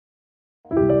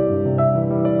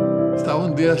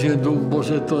un día haciendo un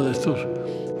boceto de estos,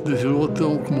 de ese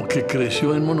boceto como que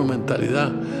creció en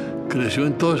monumentalidad, creció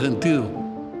en todo sentido.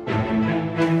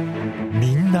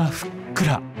 みんなふっく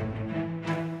ら。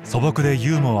素朴で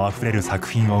ユーモアあふれる作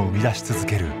品を生み出し続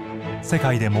ける世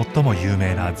界で最も有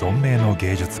名な存命の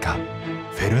芸術家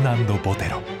フェルナンド・ボテ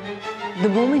ロ。The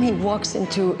moment he walks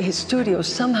into his studio,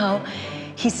 somehow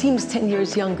he seems 10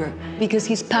 years younger because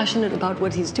he's passionate about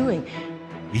what he's doing.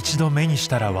 一度目にし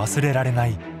たら忘れられな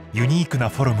いユニークな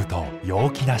フォルムと陽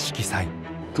気な色彩。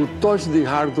To touch the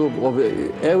heart of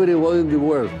everyone in the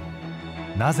world.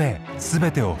 なぜ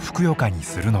全てをふくよかに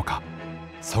するのか。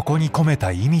そこに込め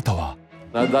た意味とは。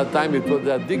At that time it was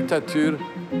a dictature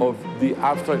of the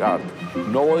abstract art.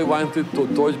 Nobody wanted to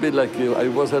touch me like I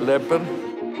was a leper.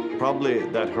 Probably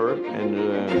that hurt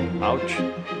and ouch,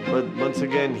 but once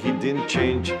again he didn't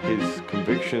change his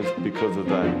convictions because of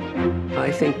that.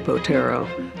 I think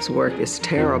Botero's work is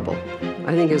terrible.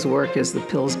 I think his work is the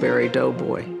Pillsbury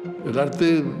Doughboy. El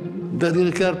arte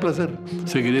tiene que dar placer.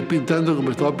 Seguiré pintando como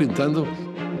estaba pintando.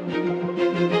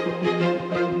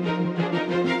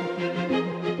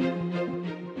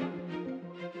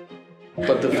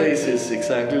 But the face is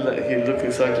exactly like, he looked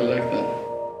exactly like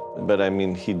that. But I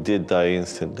mean, he did die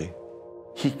instantly.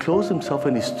 He closed himself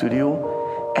in his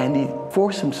studio and he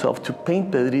forced himself to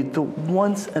paint Pedrito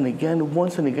once and again,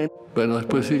 once and again. Bueno,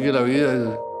 después sigue la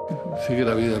vida,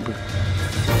 pues.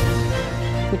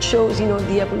 Which shows,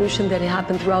 the evolution that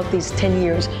happened throughout these 10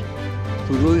 years.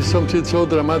 To do something so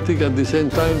dramatic at the same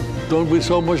time, don't be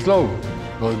so much love.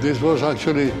 Because this was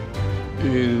actually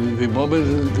the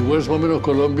worst moment of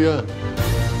Colombia.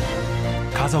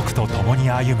 家族と共に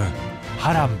歩む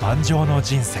波乱万丈の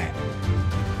人生。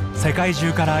世界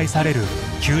中から愛される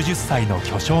90歳の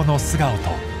巨匠の素顔と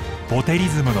ボテリ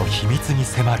ズムの秘密に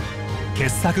迫る傑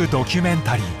作ドキュメン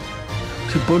タリー。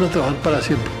Se pone a trabajar para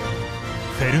siempre.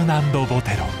 フェルナンド・ボ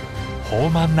テロ、豊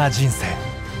満な人生。